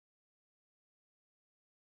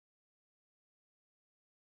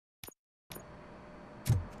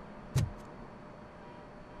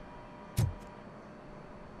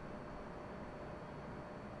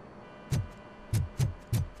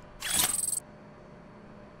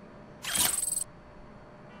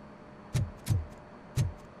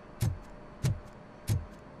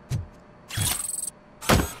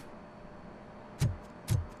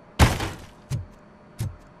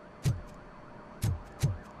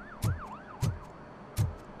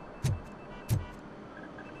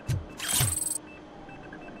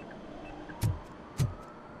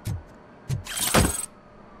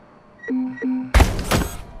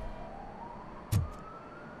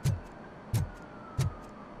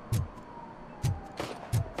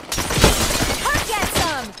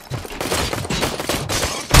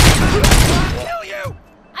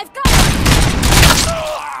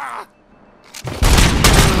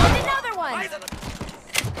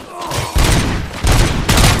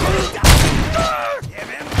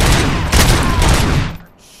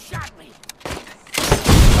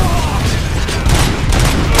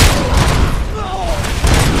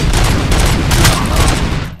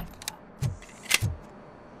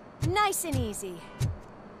Nice and easy.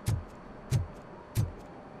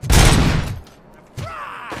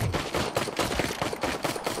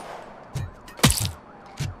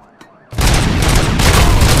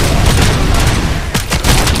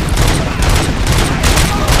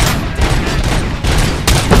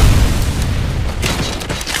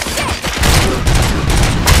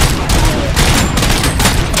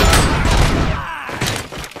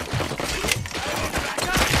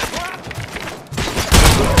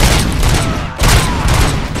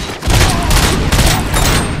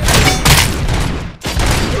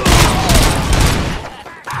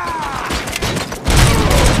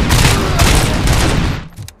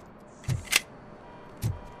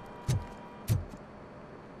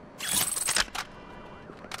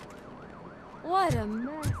 What a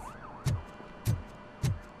mess.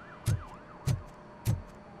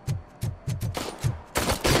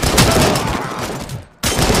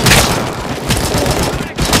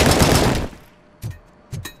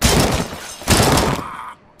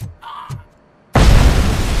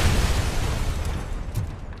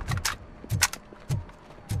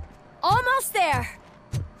 Almost there.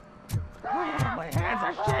 My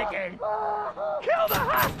hands are shaking. Kill the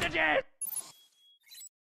hostages!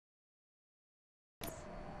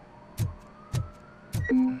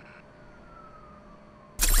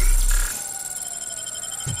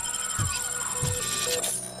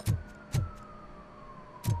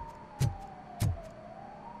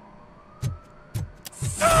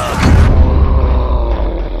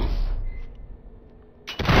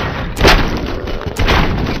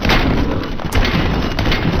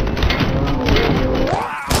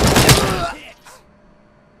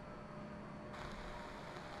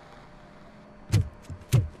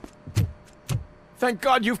 Thank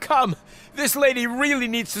God you've come! This lady really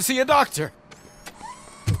needs to see a doctor!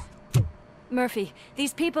 Murphy,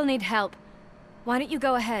 these people need help. Why don't you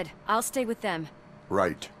go ahead? I'll stay with them.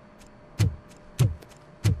 Right.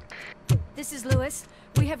 This is Lewis.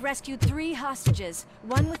 We have rescued 3 hostages,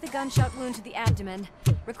 one with a gunshot wound to the abdomen.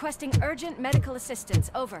 Requesting urgent medical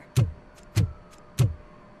assistance. Over.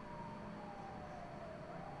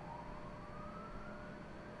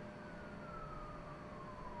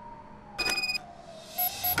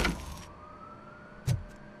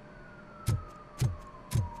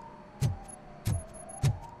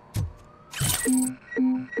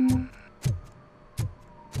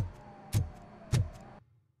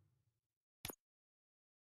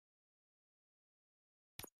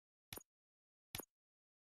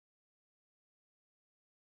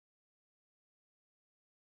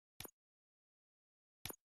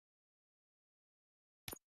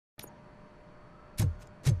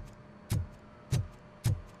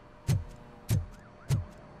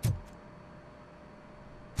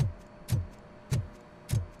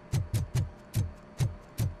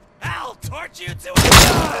 I'll torch you to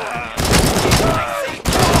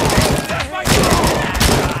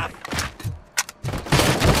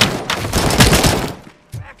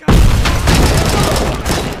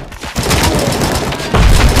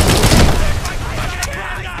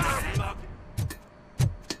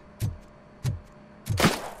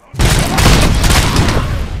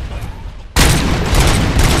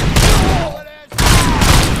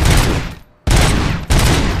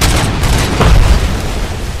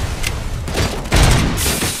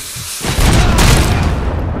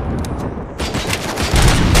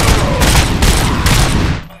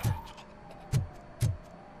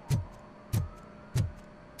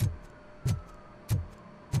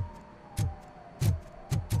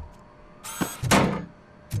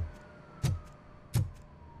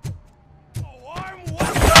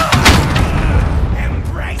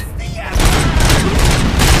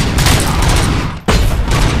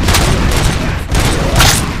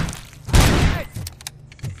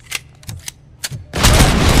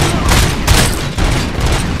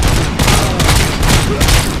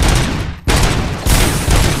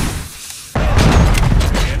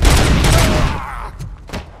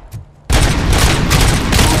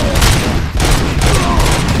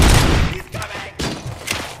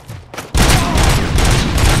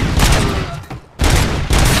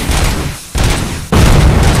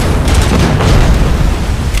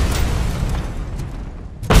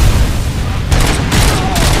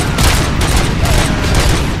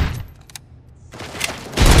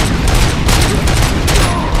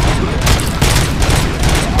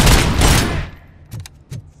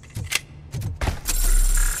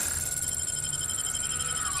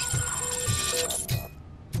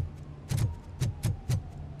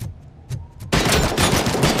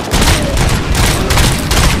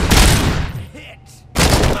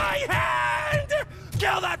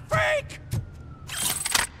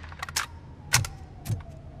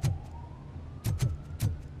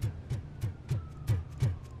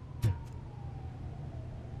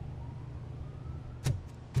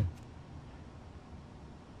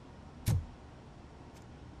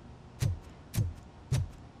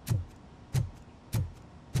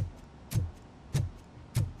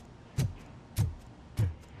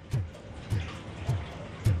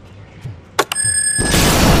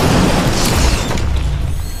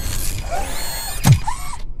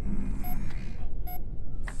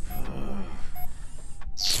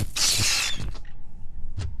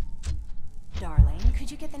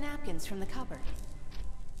things from the cupboard.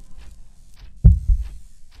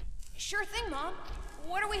 Sure thing, Mom.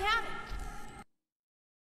 What are we having?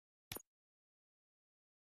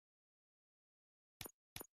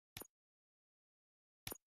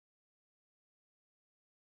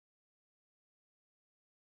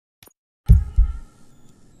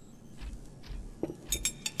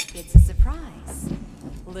 It's a surprise.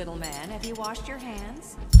 Little man, have you washed your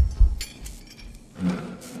hands? Do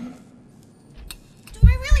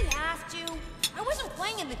I really have to? I wasn't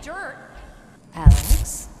playing in the dirt.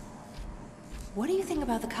 Alex? What do you think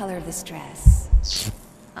about the color of this dress?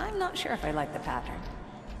 I'm not sure if I like the pattern.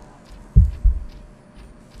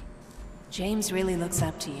 James really looks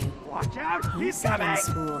up to you. Watch out! He He's said in coming!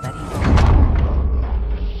 school that he...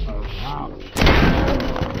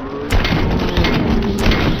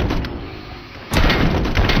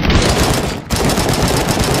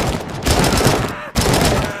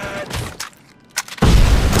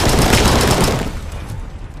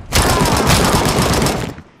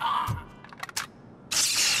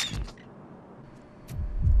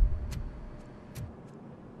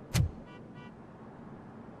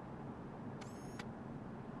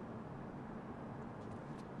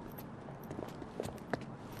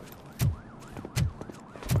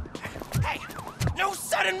 No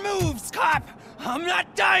sudden moves, cop! I'm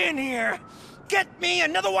not dying here! Get me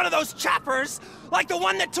another one of those choppers, like the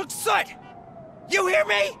one that took Soot! You hear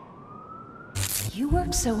me? You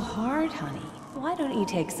worked so hard, honey. Why don't you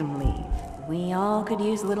take some leave? We all could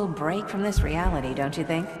use a little break from this reality, don't you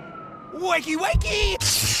think? Wakey wakey!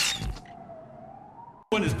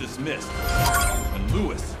 One is dismissed. And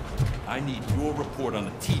Lewis, I need your report on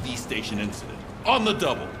the TV station incident. On the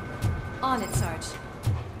double. On it, Sarge.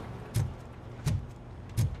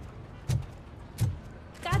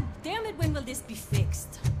 God damn it, when will this be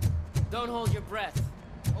fixed? Don't hold your breath.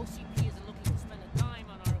 OCP isn't looking to spend a dime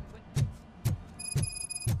on our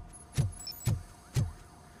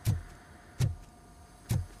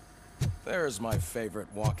equipment. There's my favorite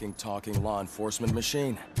walking, talking law enforcement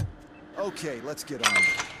machine. Okay, let's get on it.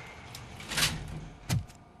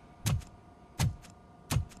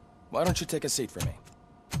 Why don't you take a seat for me?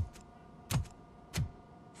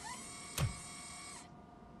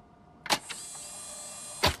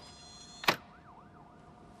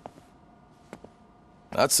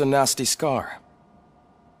 That's a nasty scar.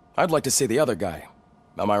 I'd like to see the other guy.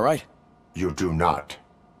 Am I right? You do not.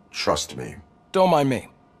 Trust me. Don't mind me.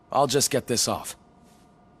 I'll just get this off.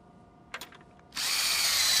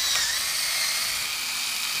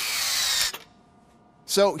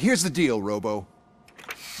 So, here's the deal, Robo.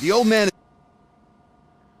 The old man...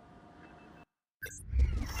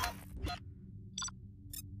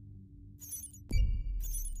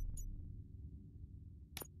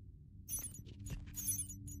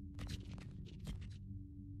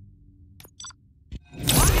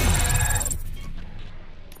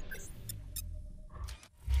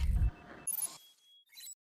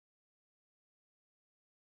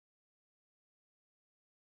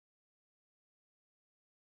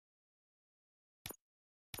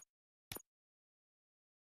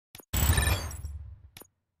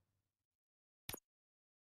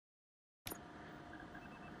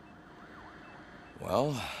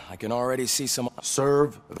 Well, I can already see some...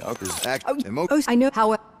 Serve. Act... I know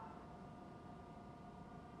how...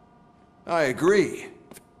 I agree.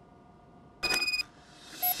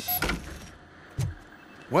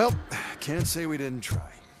 Well, can't say we didn't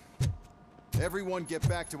try. Everyone get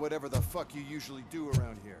back to whatever the fuck you usually do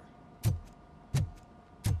around here.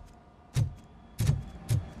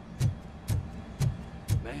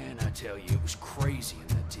 Man, I tell you, it was crazy in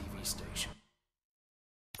that TV station.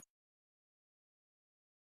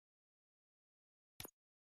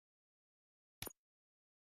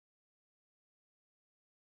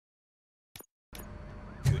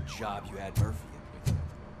 Good job you had Murphy in with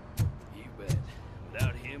you. You bet.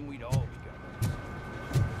 Without him, we'd all be gone.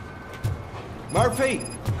 Murphy,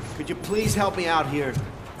 could you please help me out here?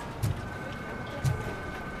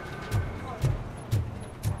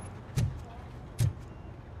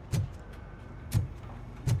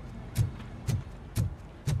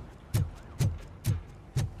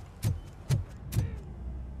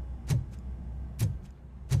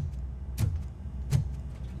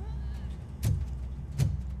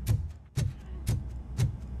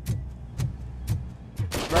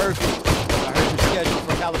 Murphy, I heard you're scheduled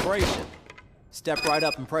for calibration. Step right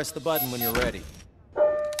up and press the button when you're ready.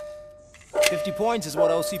 50 points is what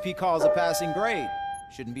OCP calls a passing grade.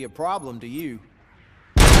 Shouldn't be a problem to you.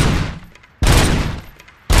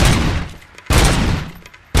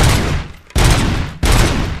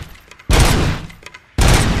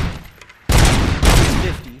 It's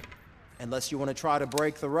 50. Unless you want to try to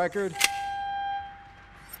break the record.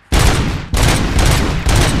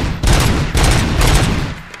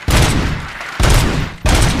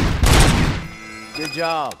 Good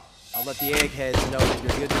job. I'll let the eggheads know that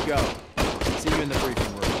you're good to go. See you in the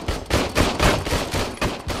briefing room.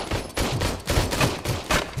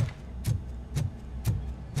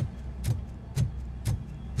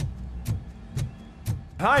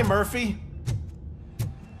 Hi, Murphy.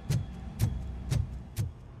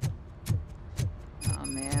 Oh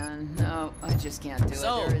man, no, I just can't do it.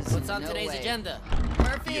 So, There is what's on no today's way. agenda? The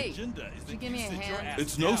Murphy, agenda is you give me a hand?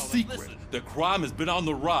 It's no secret that crime has been on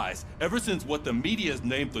the rise ever since what the media has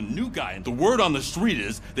named the new guy. And the word on the street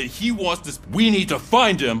is that he wants to. We need to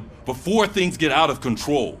find him before things get out of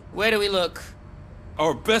control. Where do we look?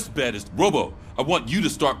 Our best bet is Robo. I want you to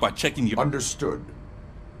start by checking your. Understood.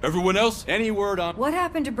 Everyone else? Any word on... What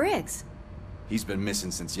happened to Briggs? He's been missing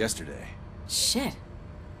since yesterday. Shit.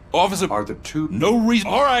 Officer. Are the two... No reason.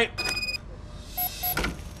 All right.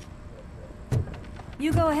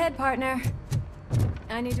 You go ahead, partner.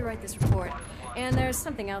 I need to write this report. And there's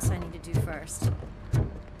something else I need to do first.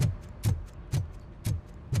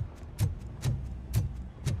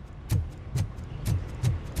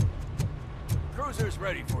 Cruiser's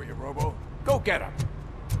ready for you, Robo. Go get him.